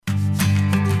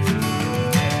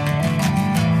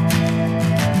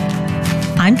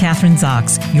I'm Kathryn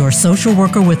Zox, your social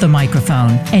worker with a microphone,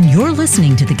 and you're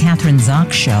listening to The Kathryn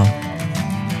Zox Show.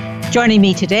 Joining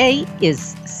me today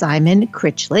is Simon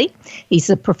Critchley.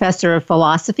 He's a professor of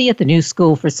philosophy at the New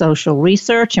School for Social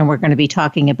Research, and we're going to be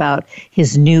talking about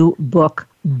his new book,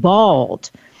 Bald.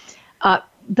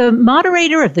 The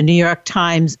moderator of the New York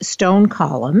Times Stone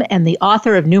column and the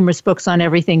author of numerous books on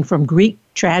everything from Greek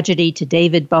tragedy to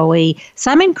David Bowie,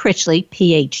 Simon Critchley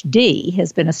PhD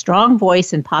has been a strong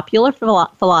voice in popular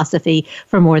philosophy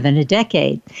for more than a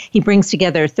decade. He brings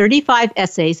together 35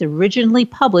 essays originally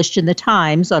published in the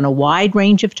Times on a wide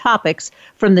range of topics,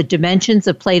 from the dimensions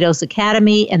of Plato's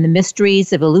Academy and the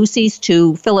mysteries of Eleusis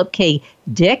to Philip K.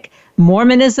 Dick,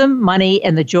 Mormonism, money,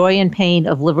 and the joy and pain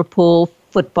of Liverpool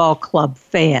Football Club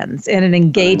fans. In an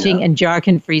engaging and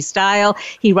jargon-free style,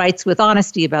 he writes with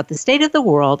honesty about the state of the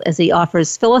world as he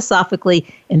offers philosophically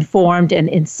informed and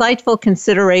insightful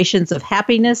considerations of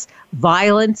happiness,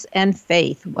 violence, and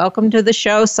faith. Welcome to the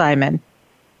show, Simon.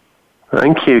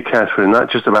 Thank you, Kathryn. That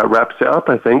just about wraps it up,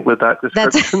 I think, with that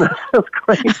description. That's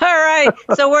great. All right.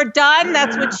 So we're done.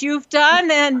 That's what you've done.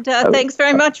 And thanks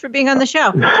very much for being on the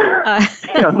show. Yeah,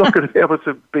 I'm not going to be able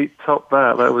to top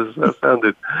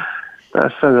that.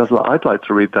 That sounded like I'd like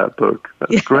to read that book.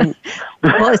 That's great.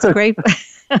 Well, it's great.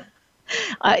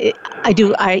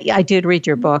 I did read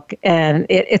your book, and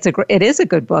it is a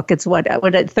good book. It's what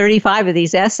 35 of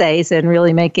these essays, and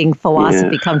really making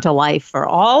philosophy come to life for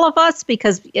all of us.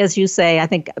 Because, as you say, I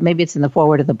think maybe it's in the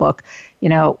foreword of the book. You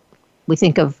know, we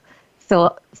think of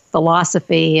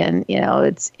philosophy, and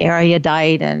it's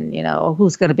erudite, and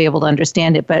who's going to be able to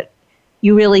understand it. But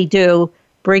you really do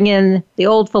bring in the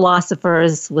old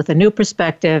philosophers with a new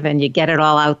perspective, and you get it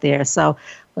all out there. So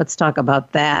let's talk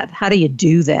about that. How do you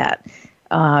do that?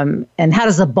 And how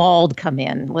does the bald come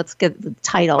in? Let's get the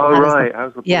title. Oh, right. How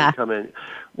does the bald come in?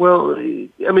 Well,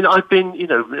 I mean, I've been,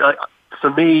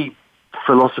 for me,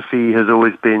 philosophy has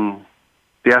always been,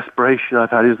 the aspiration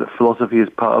I've had is that philosophy is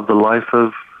part of the life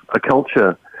of a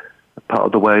culture, part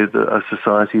of the way that a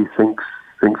society thinks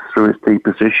through its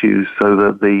deepest issues, so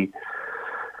that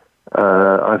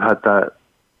I've had that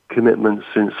commitment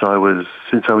since I was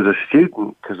a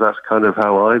student, because that's kind of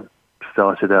how I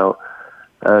started out,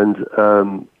 and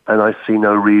I see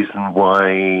no reason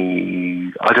why.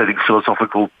 I don't think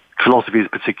philosophy is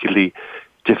particularly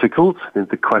difficult. I think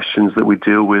the questions that we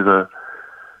deal with are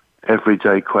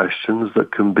everyday questions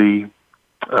that can be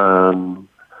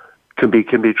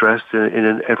addressed in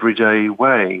an everyday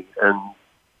way, and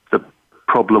the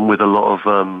problem with a lot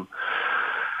of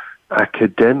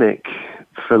academic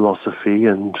philosophy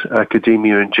and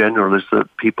academia in general is that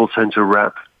people tend to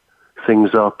wrap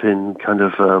things up in kind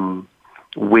of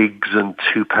wigs and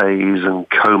toupees and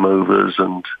comb-overs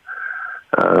and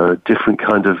different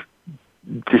kind of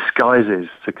disguises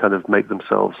to kind of make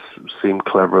themselves seem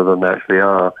cleverer than they actually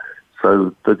are.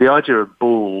 So the idea of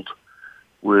bald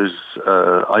was,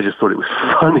 I just thought it was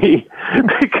funny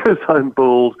because I'm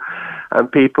bald,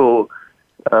 and people...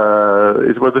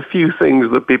 it's one of the few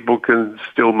things that people can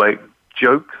still make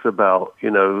jokes about.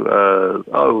 You're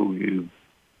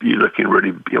looking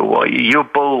really, you're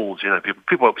bald.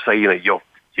 People will say,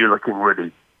 you're looking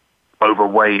really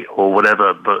overweight or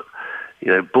whatever. But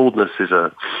baldness is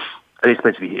and it's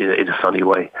meant to be in a funny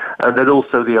way. And then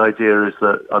also the idea is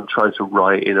that I'm trying to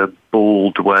write in a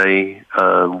bald way,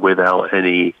 without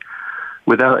any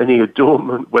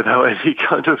adornment, without any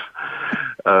kind of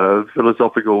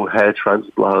philosophical hair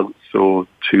transplants or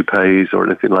toupees or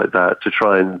anything like that, to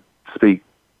try and speak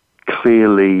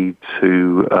clearly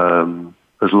to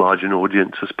as large an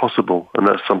audience as possible. And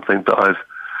that's something that I've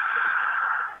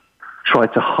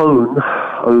tried to hone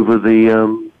particularly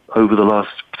over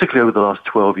the last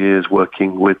 12 years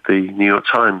working with the New York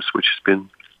Times, which has been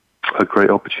a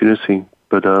great opportunity.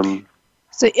 But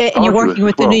so, and you're working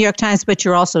with the New York Times, but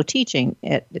you're also teaching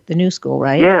at the New School,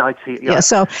 right? Yeah, I teach. Yeah.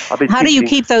 So, how do you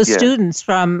keep those students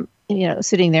from,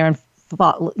 sitting there and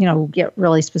get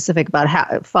really specific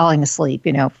about falling asleep?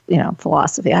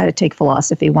 Philosophy. I had to take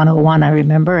philosophy 101. I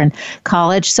remember in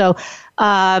college. So,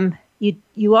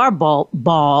 you are bald.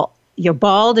 You're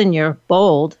bald and you're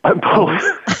bold. I'm bald.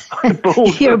 I'm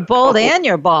bald. You're bold and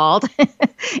you're bald. And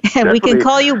definitely, we can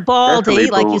call you Baldy.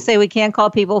 Like you say, we can't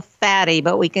call people fatty,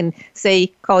 but we can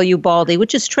call you Baldy,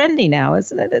 which is trendy now,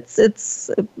 isn't it? It's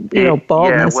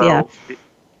baldness. I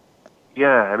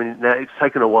mean, it's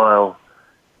taken a while.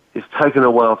 It's taken a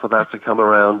while for that to come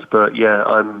around, but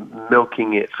I'm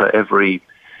milking it for every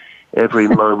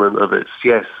moment of it.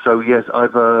 Yes. So yes,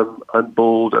 I'm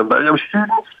bald, and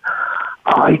students,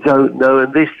 I don't know.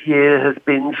 And this year has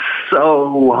been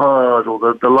so hard,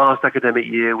 or the last academic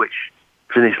year, which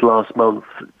finished last month.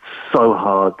 It's so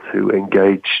hard to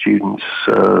engage students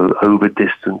over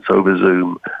distance, over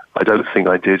Zoom. I don't think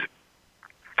I did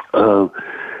a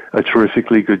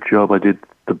terrifically good job. I did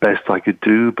the best I could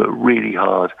do, but really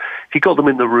hard. If you got them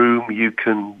in the room, you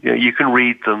can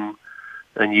read them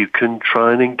and you can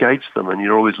try and engage them, and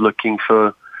you're always looking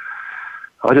for,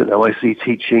 I don't know, I see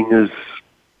teaching as,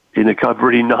 in a kind of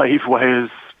really naive way, as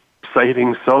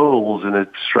saving souls in a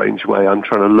strange way. I'm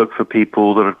trying to look for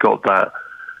people that have got that,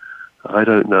 I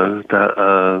don't know,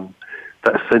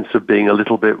 that sense of being a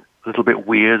little bit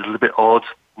weird, a little bit odd,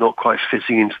 not quite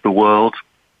fitting into the world.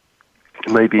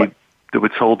 Maybe they were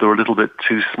told they're a little bit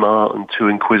too smart and too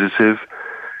inquisitive,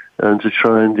 and to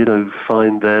try and,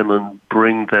 find them and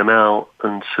bring them out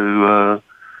and to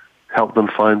help them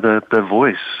find their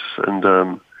voice.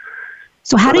 And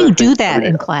so how do you do that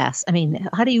in class? I mean,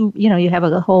 how do you have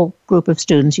a whole group of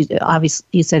students. Obviously,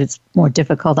 you said it's more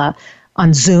difficult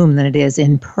on Zoom than it is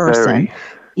in person. Very.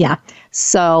 Yeah.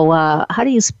 So how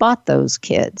do you spot those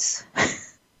kids?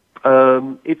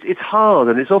 It's hard,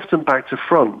 and it's often back to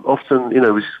front. Often,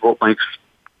 this is what makes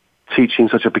teaching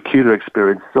such a peculiar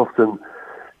experience.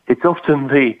 It's often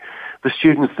the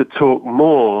students that talk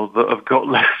more that have got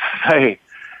less to say,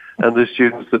 and the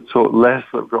students that talk less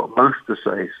that have got most to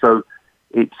say. So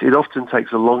it often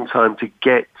takes a long time to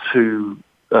get to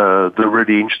the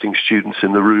really interesting students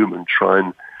in the room and try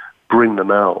and bring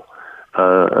them out.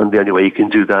 And the only way you can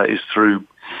do that is through,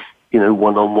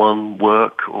 one-on-one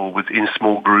work or within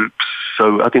small groups.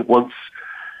 So I think the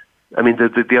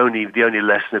only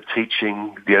lesson of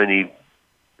teaching, the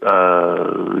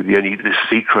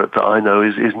secret that I know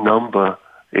is number.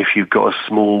 If you've got a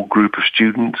small group of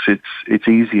students, it's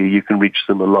easier. You can reach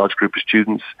them. A large group of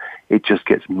students, it just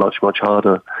gets much, much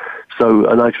harder. So,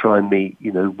 and I try and meet,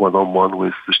 one-on-one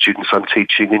with the students I'm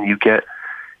teaching, and you get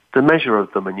the measure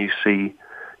of them, and you see,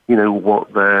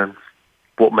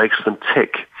 what makes them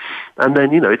tick. And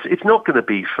then, it's not going to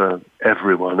be for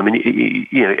everyone. I mean,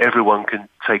 everyone can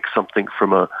take something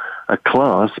from a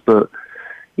class, but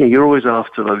you're always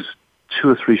after those 2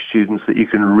 or 3 students that you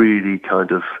can really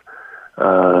kind of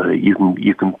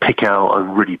you can pick out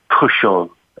and really push on,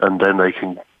 and then they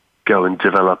can go and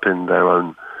develop in their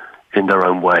own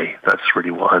way. That's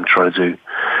really what I'm trying to do.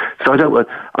 So I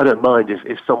don't mind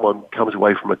if someone comes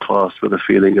away from a class with a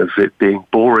feeling of it being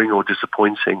boring or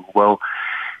disappointing. Well,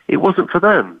 it wasn't for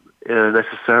them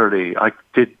necessarily. I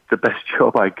did the best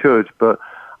job I could, but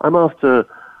I'm after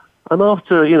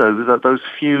those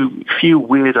few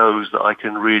weirdos that I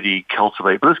can really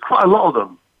cultivate. But there's quite a lot of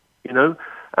them,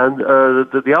 And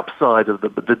the upside of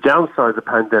the downside of the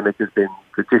pandemic has been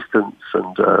the distance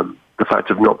and the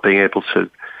fact of not being able to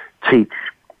teach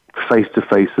face to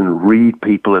face and read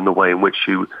people in the way in which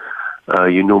you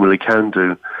normally can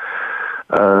do.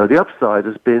 The upside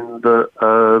has been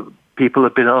that people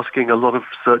have been asking a lot of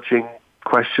searching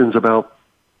questions about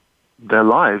their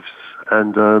lives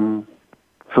and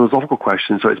philosophical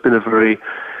questions. So it's been a very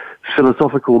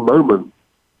philosophical moment.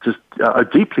 Just a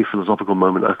deeply philosophical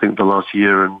moment, I think, the last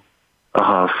year and a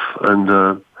half. And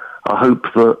I hope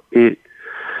that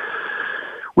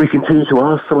we continue to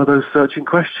ask some of those searching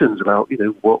questions about,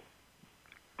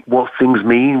 what things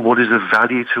mean, what is of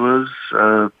value to us,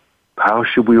 how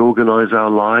should we organize our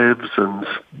lives, and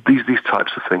these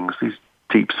types of things, these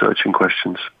deep searching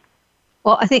questions.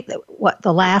 Well, I think that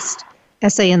the last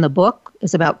essay in the book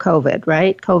is about COVID,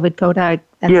 right? COVID Kodak,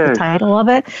 that's the title of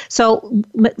it. So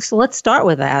let's start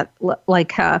with that.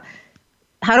 Like, how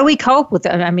do we cope with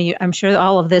that? I mean, I'm sure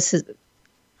all of this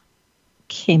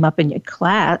came up in your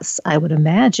class, I would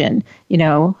imagine.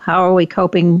 How are we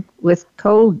coping with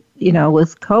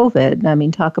with COVID? I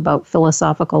mean, talk about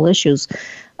philosophical issues.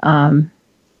 Well,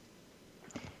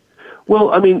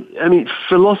 I mean,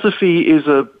 philosophy is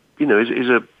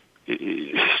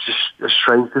it's just a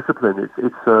strange discipline.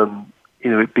 It's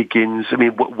it begins. I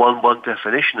mean, one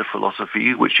definition of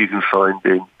philosophy, which you can find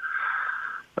in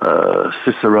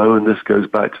Cicero, and this goes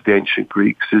back to the ancient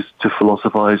Greeks, is to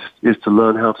philosophize is to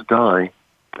learn how to die,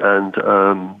 and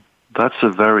that's a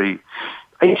very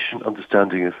ancient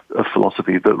understanding of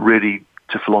philosophy. That really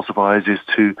to philosophize is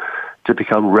to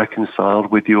become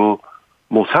reconciled with your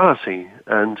mortality,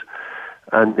 and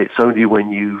it's only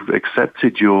when you've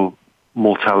accepted your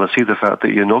mortality, the fact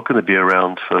that you're not going to be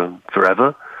around for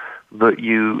forever, that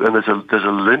there's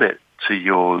a limit to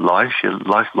your life. Your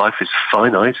life is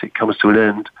finite; it comes to an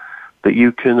end. That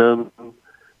you can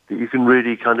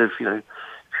really kind of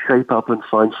shape up and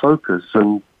find focus.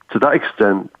 And to that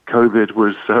extent, COVID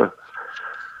was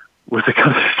a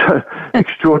kind of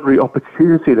extraordinary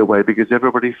opportunity in a way, because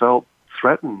everybody felt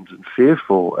threatened and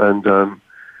fearful and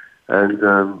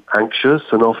anxious,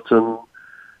 and often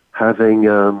having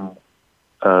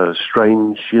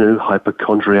strange,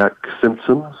 hypochondriac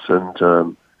symptoms,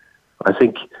 and I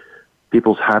think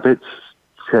people's habits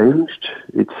changed.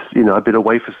 It's, I've been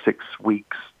away for 6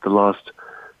 weeks,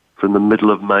 from the middle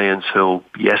of May until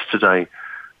yesterday,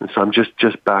 and so I'm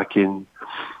just back in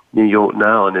New York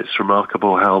now, and it's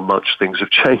remarkable how much things have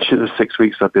changed in the 6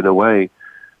 weeks I've been away.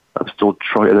 I'm still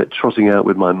trotting out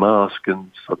with my mask,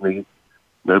 and suddenly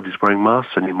nobody's wearing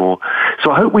masks anymore.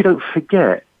 So I hope we don't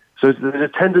forget. So there's a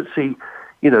tendency,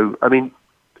 an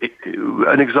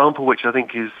example which I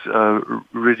think is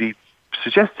really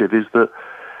suggestive is that,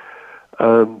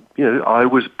 I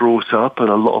was brought up, and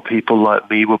a lot of people like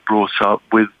me were brought up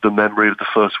with the memory of the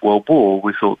First World War.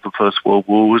 We thought the First World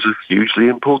War was a hugely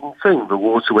important thing, the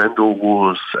war to end all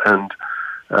wars, and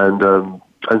so on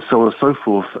and so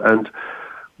forth. And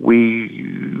we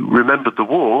remembered the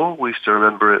war. We used to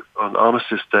remember it on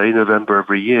Armistice Day, November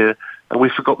every year, and we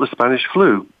forgot the Spanish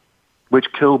flu,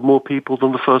 which killed more people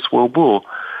than the First World War.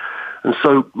 And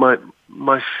so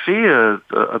my fear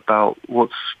about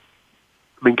what's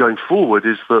been going forward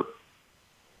is that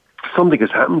something has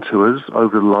happened to us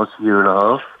over the last year and a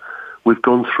half. We've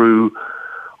gone through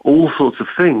all sorts of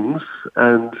things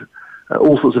and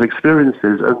all sorts of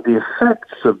experiences, and the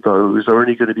effects of those are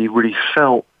only going to be really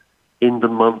felt in the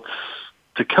months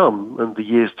to come and the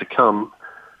years to come.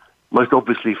 Most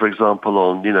obviously, for example,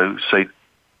 on, say,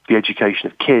 the education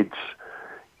of kids,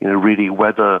 really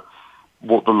what the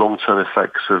long-term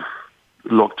effects of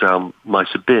lockdown might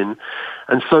have been.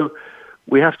 And so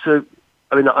we have to,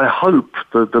 I hope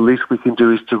that the least we can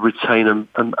do is to retain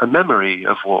a memory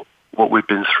of what we've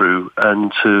been through,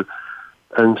 and to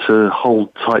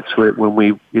hold tight to it when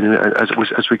we,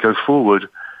 as we go forward.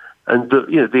 And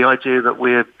the idea that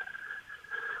we're,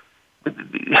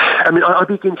 I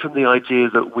begin from the idea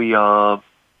that we are,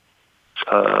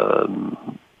 a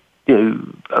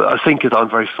thinker that I'm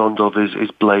very fond of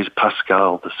is Blaise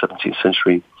Pascal, the 17th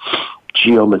century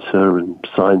geometer and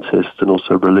scientist, and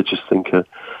also religious thinker.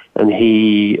 And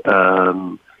he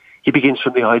begins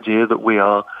from the idea that we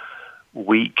are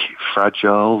weak,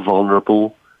 fragile,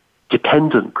 vulnerable,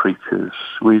 dependent creatures.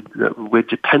 We're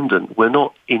dependent. We're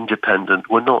not independent.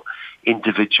 We're not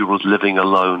individuals living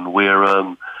alone.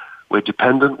 We're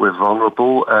dependent. We're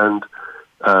vulnerable, and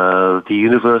the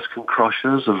universe can crush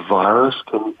us. A virus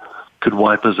could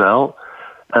wipe us out.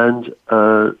 And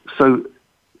so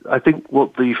I think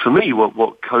what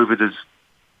COVID has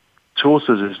taught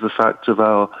us is the fact of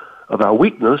our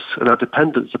weakness and our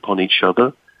dependence upon each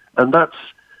other, and that's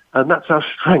our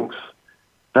strength.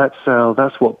 That's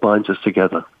what binds us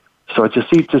together. So to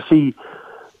see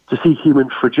human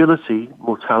fragility,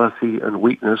 mortality, and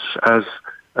weakness as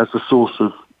a source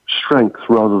of strength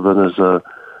rather than as a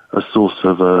source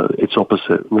of its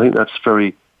opposite. And I think that's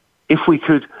very. If we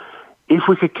could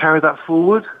carry that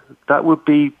forward, that would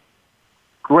be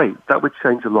great. That would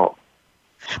change a lot.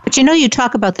 But you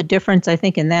talk about the difference, I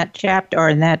think, in that chapter or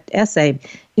in that essay,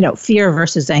 fear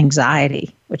versus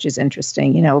anxiety, which is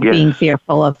interesting. Yes. Being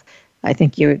fearful of, I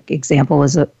think your example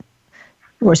was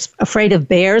we're afraid of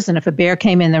bears, and if a bear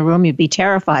came in the room, you'd be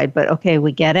terrified. But okay,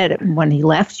 we get it. And when he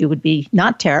left, you would be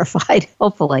not terrified,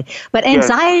 hopefully. But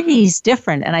anxiety is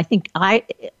different, and I think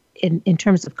in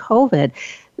terms of COVID,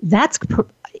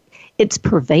 it's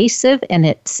pervasive, and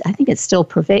I think it's still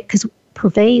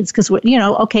pervades because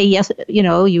yes,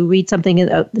 you read something in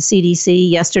the CDC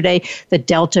yesterday, the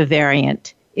Delta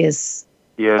variant is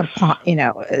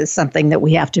is something that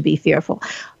we have to be fearful.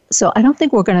 So I don't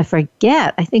think we're going to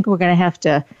forget. I think we're going to have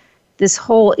to, this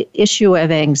whole issue of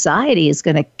anxiety is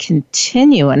going to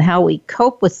continue, and how we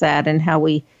cope with that and how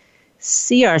we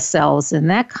see ourselves in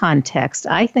that context,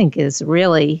 I think is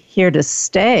really here to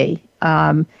stay.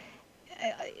 I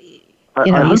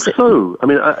hope so.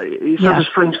 It's such a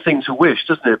strange thing to wish,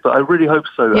 doesn't it? But I really hope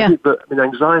so. Yeah.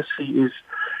 Anxiety is,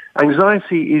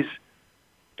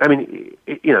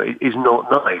 is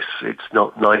not nice. It's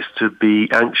not nice to be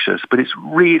anxious, but it's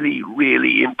really,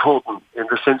 really important in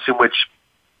the sense in which,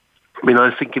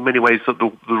 I think in many ways that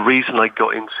the reason I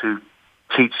got into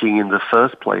teaching in the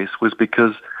first place was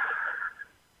because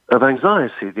of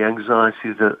anxiety, the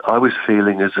anxiety that I was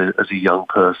feeling as a young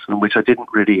person, which I didn't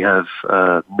really have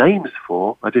names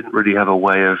for. I didn't really have a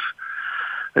way of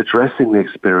addressing the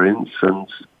experience,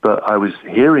 but I was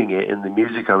hearing it in the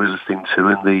music I was listening to,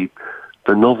 in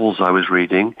the novels I was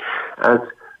reading, and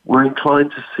we're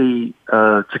inclined to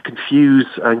confuse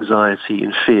anxiety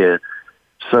and fear.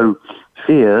 So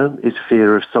fear is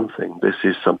fear of something. This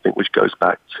is something which goes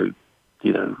back to,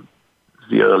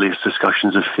 the earliest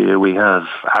discussions of fear we have.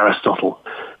 Aristotle,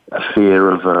 a fear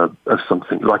of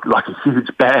something like a huge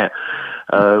bear,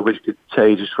 which could tear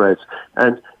you to shreds.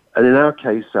 And And in our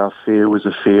case, our fear was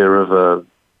a fear of a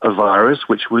virus,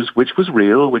 which was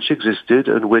real, which existed,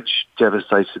 and which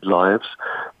devastated lives.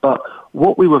 But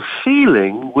what we were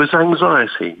feeling was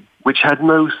anxiety, which had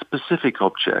no specific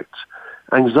object.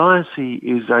 Anxiety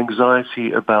is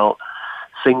anxiety about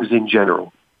things in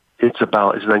general. It's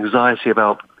an anxiety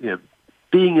about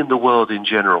being in the world in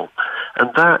general, and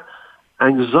that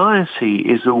anxiety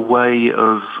is a way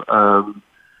of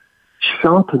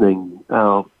sharpening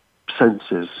our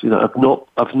senses, of not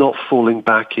falling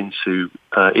back into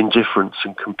indifference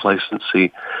and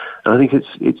complacency. And I think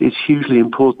it's hugely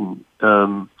important,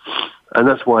 and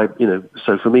that's why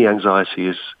So for me, anxiety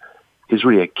is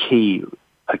really a key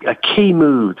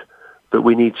mood that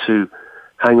we need to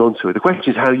hang on to. The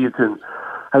question is how you can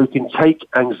take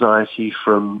anxiety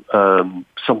from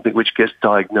something which gets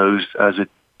diagnosed as a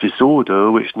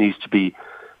disorder, which needs to be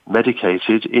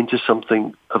medicated, into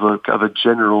something of a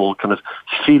general kind of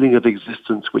feeling of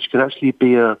existence, which can actually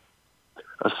be a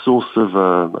source of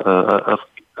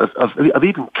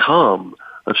even calm,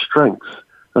 of strength.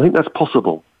 I think that's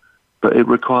possible, but it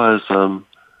requires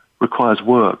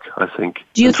work, I think.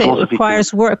 Do you think it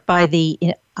requires work by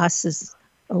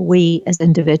we as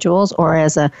individuals or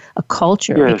as a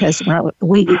culture? Yes. Because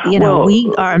we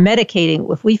are medicating.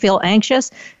 If we feel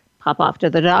anxious, pop off to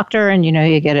the doctor, and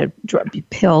you get a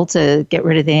pill to get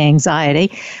rid of the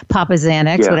anxiety, pop a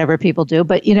Xanax, whatever people do.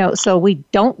 But so we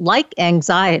don't like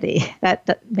anxiety.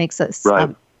 That makes us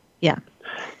right. Yeah.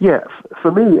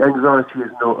 For me, anxiety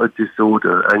is not a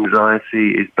disorder.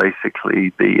 Anxiety is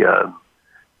basically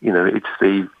it's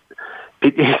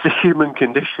the human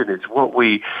condition. It's what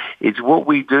we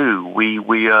do.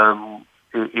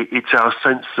 It's our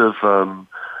sense of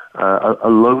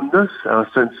aloneness,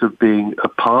 our sense of being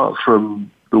apart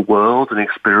from the world and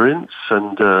experience,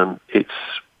 and it's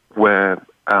where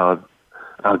our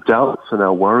doubts and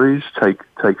our worries take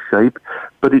shape.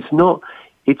 But it's not.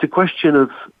 It's a question of,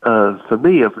 for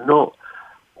me, of not.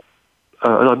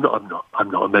 And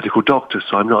I'm not a medical doctor,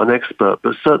 so I'm not an expert.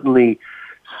 But certainly,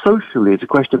 socially, it's a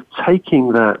question of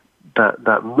taking that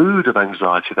mood of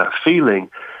anxiety, that feeling,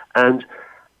 and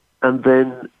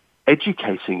then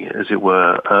educating it, as it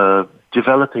were,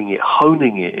 developing it,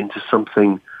 honing it into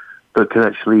something that can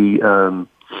actually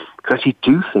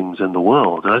do things in the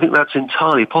world. And I think that's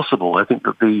entirely possible. I think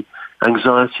that the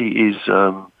anxiety is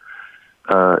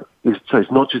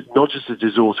it's not just a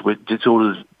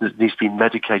disorder that needs to be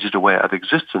medicated away out of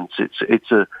existence.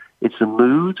 It's a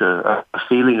mood, a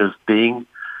feeling of being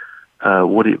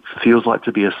what it feels like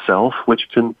to be a self, which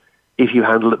can, if you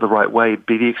handle it the right way,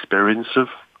 be the experience of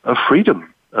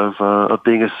freedom, of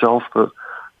being a self that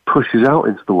pushes out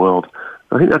into the world.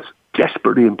 I think that's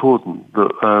desperately important.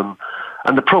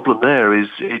 And the problem there is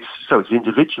it's an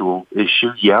individual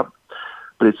issue,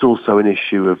 but it's also an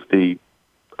issue of the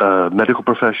medical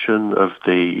profession, of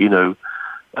the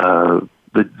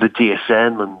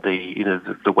DSM and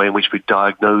the way in which we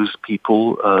diagnose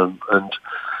people, and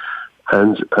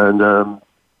I'm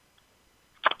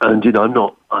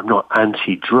not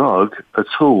anti-drug at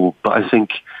all, but I think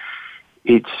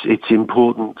it's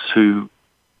important to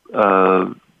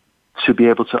be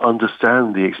able to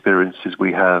understand the experiences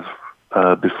we have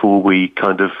before we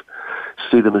kind of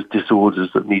see them as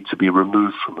disorders that need to be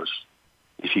removed from us,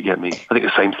 if you get me. I think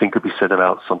the same thing could be said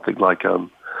about something like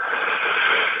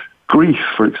grief,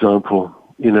 for example.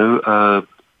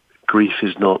 Grief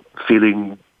is not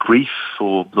feeling grief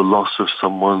for the loss of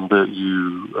someone that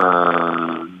you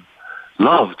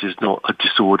loved is not a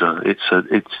disorder. It's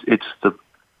the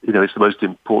most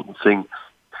important thing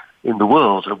in the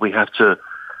world, and we have to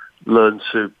learn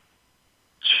to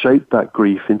shape that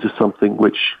grief into something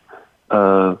which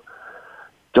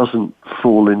doesn't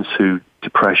fall into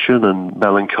depression and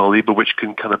melancholy, but which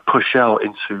can kind of push out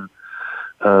into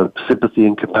sympathy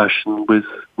and compassion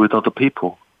with other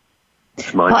people.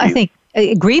 I think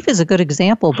grief is a good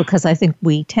example, because I think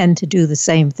we tend to do the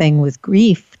same thing with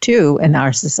grief too in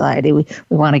our society. We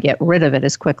want to get rid of it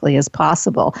as quickly as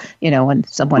possible. When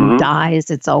someone dies,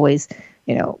 it's always,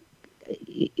 you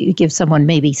give someone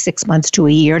maybe 6 months to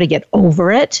a year to get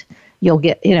over it. You'll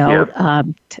get,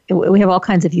 we have all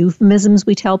kinds of euphemisms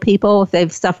we tell people if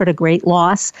they've suffered a great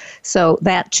loss. So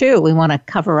that too, we want to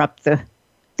cover up the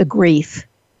grief.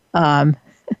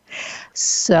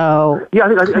 So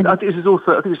I think this is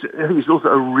also I think it's also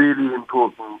a really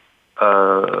important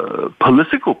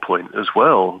political point as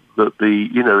well. That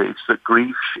it's that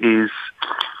grief is.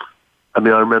 I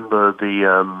mean, I remember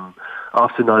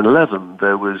after 9/11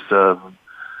 there was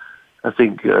I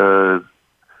think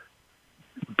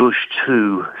Bush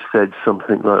 2 said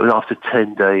something like, after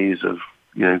 10 days of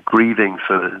grieving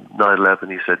for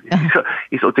 9/11. He said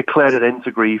he sort of declared an end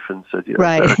to grief and said,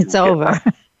 right, it's over.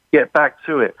 Get back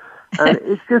to it. And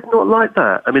it's just not like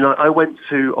that. I mean, I went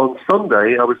to on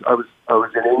Sunday. I was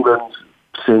in England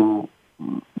seeing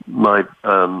my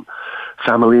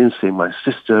family and seeing my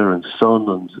sister and son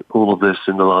and all of this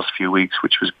in the last few weeks,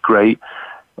 which was great.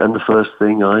 And the first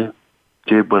thing I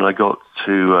did when I got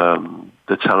to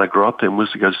the town I grew up in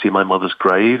was to go see my mother's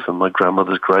grave and my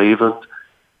grandmother's grave. And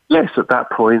yes, at that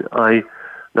point, I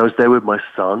was there with my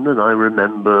son, and I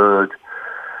remembered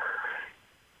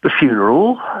the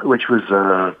funeral, which was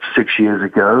 6 years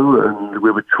ago, and we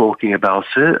were talking about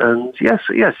it. And yes,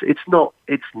 it's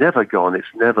never gone,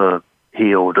 it's never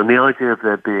healed. And the idea of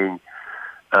there being,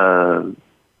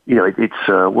 it's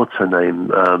what's her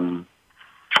name?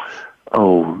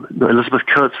 Elizabeth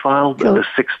Kurzweil, the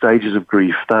 6 stages of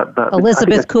grief. That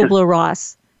Elizabeth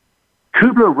Kubler-Ross.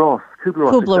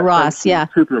 Kubler-Ross, yeah.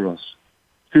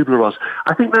 Kubler-Ross.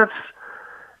 I think that's.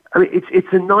 I mean,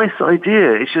 it's a nice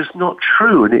idea. It's just not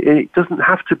true, and it doesn't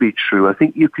have to be true. I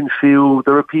think you can feel.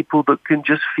 There are people that can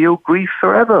just feel grief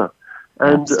forever,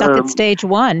 and stuck at stage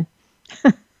 1.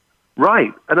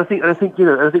 Right, and I think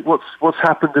what's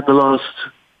happened in the last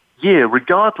year,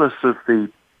 regardless of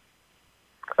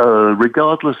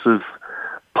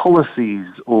policies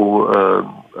or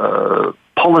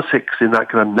politics in that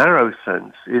kind of narrow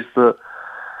sense, is that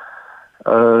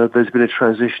there's been a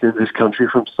transition in this country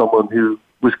from someone who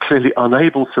was clearly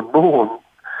unable to mourn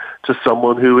to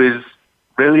someone who is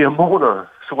really a mourner.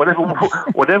 So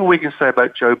whatever we can say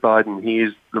about Joe Biden, he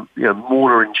is the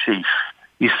mourner in chief.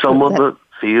 He's someone that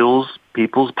feels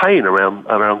people's pain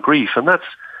around grief, and that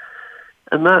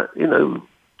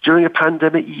during a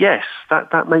pandemic, yes,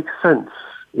 that makes sense.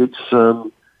 It's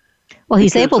well,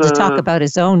 he's able to talk about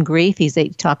his own grief. He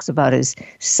talks about his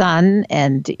son,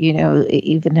 and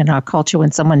even in our culture,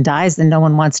 when someone dies, then no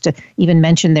one wants to even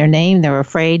mention their name. They're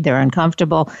afraid. They're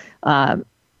uncomfortable.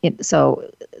 So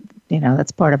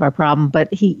that's part of our problem.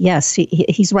 But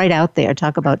he's right out there.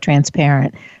 Talk about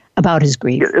transparent about his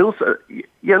grief. Also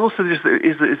just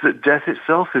is that death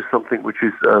itself is something which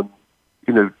is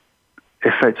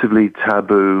effectively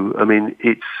taboo. I mean,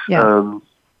 it's.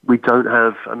 We don't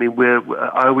have. I mean,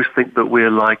 I always think that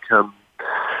we're like kind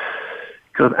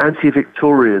of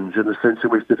anti-Victorians in the sense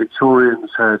in which the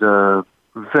Victorians had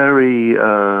very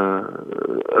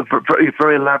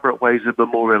elaborate ways of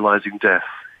memorializing death.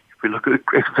 If we look at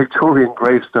Victorian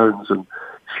gravestones and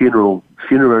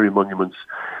funerary monuments,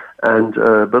 and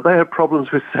but they have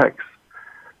problems with sex,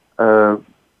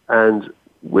 and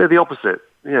we're the opposite.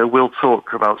 We'll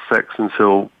talk about sex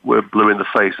until we're blue in the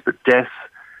face, but death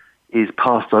is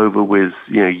passed over with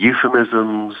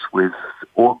euphemisms, with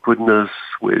awkwardness,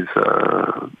 with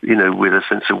with a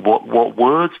sense of what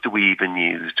words do we even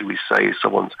use? Do we say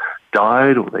someone's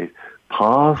died or they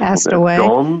passed away,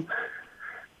 gone,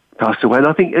 passed away? And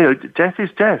I think death is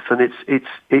death, and it's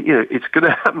going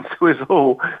to happen to us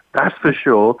all. That's for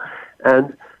sure.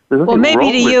 And well,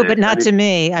 maybe to you, but not to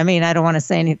me. I mean, I don't want to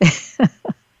say anything.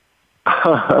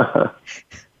 How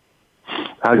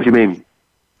do you mean?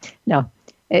 No.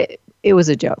 It was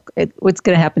a joke. What's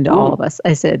going to happen to all of us?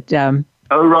 I said. Oh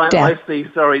right, death. I see.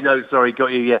 Sorry,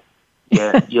 got you.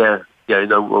 Yeah.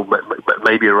 No, well,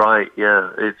 maybe you're right. Yeah,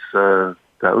 it's that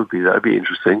would be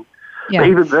interesting. Yeah. But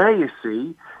even there, you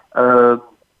see,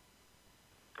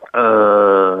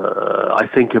 I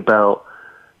think about.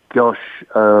 Gosh,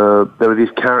 there are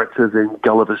these characters in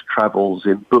Gulliver's Travels.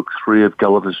 In Book 3 of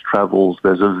Gulliver's Travels,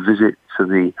 there's a visit to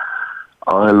the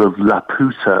Isle of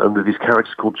Laputa, and there are these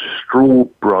characters called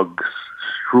Struldbrugs,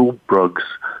 who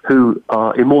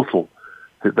are immortal.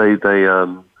 They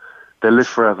live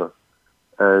forever,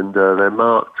 and they're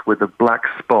marked with a black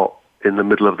spot in the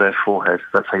middle of their forehead.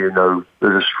 That's how you know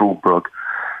there's a Struldbrug.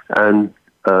 And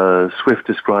Swift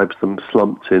describes them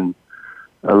slumped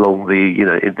along the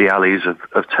in the alleys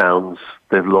of towns.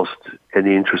 They've lost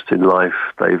any interest in life.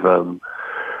 They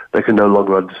can no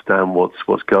longer understand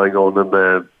what's going on, and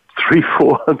they're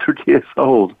 300-400 years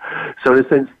old. So in a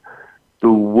sense,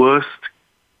 the worst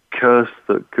curse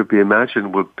that could be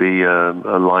imagined would be a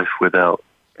life without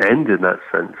end. In that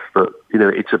sense, that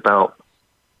it's about.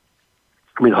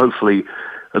 I mean, hopefully,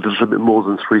 a little bit more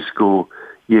than 3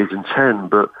 years and 10,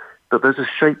 but there's a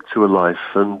shape to a life,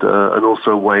 and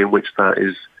also a way in which that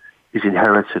is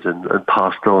inherited and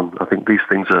passed on. I think these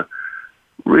things are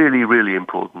really, really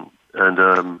important, and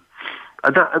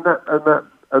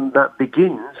that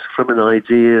begins from an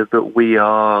idea that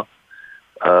we're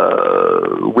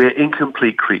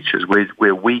incomplete creatures.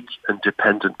 We're weak and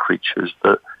dependent creatures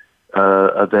that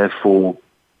are therefore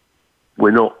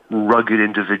we're not rugged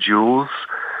individuals.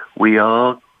 We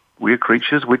are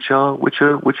creatures which are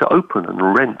open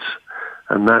and rent,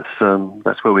 and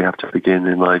that's where we have to begin,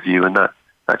 in my view, and that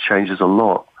changes a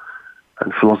lot,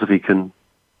 and philosophy can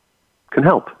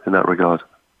help in that regard,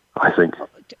 I think.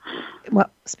 Well,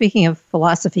 speaking of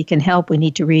philosophy can help, we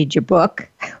need to read your book,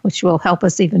 which will help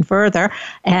us even further.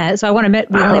 So I want to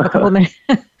we only have a couple of minutes.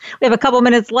 We have a couple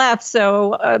minutes left.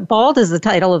 So Bald is the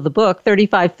title of the book,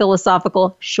 35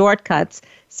 Philosophical Shortcuts.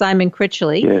 Simon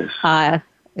Critchley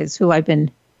is who I've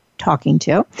been talking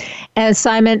to. And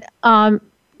Simon, can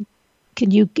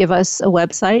you give us a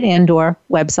website or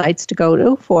websites to go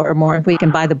to for more? If we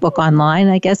can buy the book online,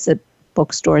 I guess, at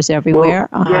bookstores everywhere.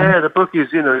 Well, the book is,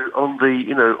 on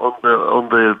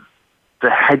the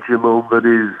hegemon that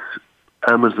is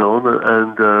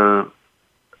Amazon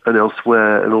and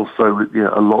elsewhere, and also,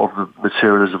 a lot of the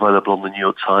material is available on the New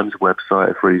York Times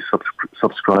website for any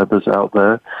subscribers out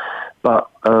there. But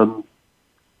and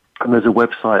there's a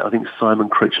website, I think,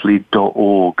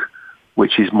 simoncritchley.org,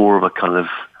 which is more of a kind of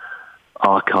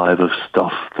archive of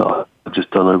stuff that I've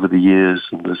just done over the years,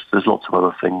 and there's lots of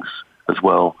other things as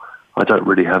well. I don't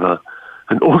really have an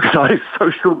organized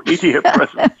social media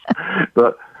presence,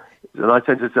 and I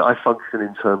function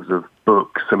in terms of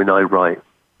books. I mean, I write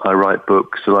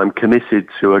books, and I'm committed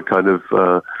to an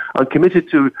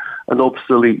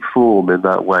obsolete form in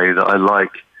that way, that I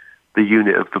like the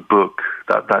unit of the book.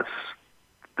 That's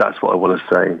what I want to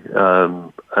say,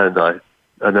 and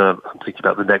I'm thinking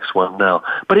about the next one now.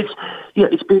 But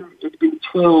it's been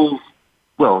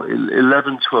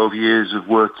 11, 12 years of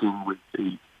working with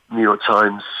the New York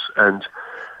Times, and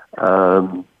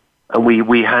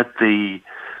we had the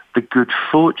good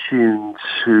fortune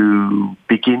to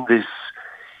begin this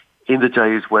in the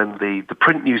days when the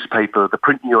print newspaper, the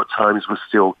print New York Times, was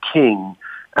still king,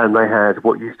 and they had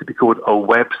what used to be called a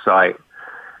website.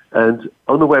 And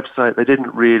on the website, they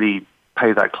didn't really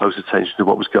pay that close attention to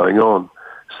what was going on.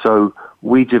 So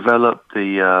we developed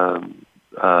the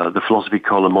philosophy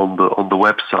column on the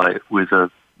website with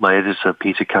my editor,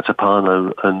 Peter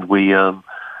Catapano, and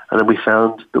then we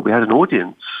found that we had an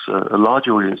audience, a large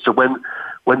audience. So when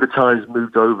the Times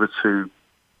moved over to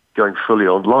going fully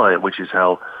online, which is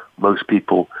how most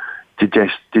people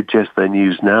digest their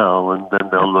news now, and then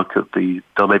they'll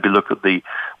maybe look at the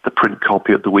print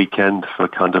copy at the weekend for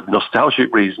kind of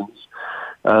nostalgic reasons.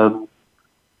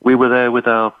 We were there with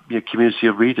our community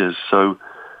of readers, so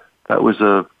that was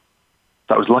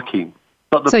lucky.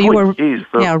 But the point is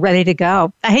that, ready to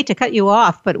go. I hate to cut you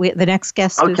off, but the next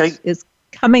guest is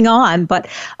coming on. But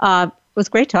it was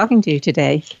great talking to you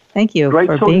today. Thank you for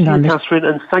being on this. Great talking to you,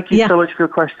 Kathryn, and thank you so much for your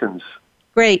questions.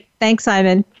 Great. Thanks,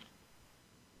 Simon.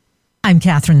 I'm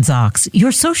Kathryn Zox,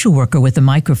 your social worker with a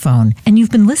microphone, and you've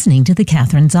been listening to The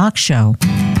Kathryn Zox Show.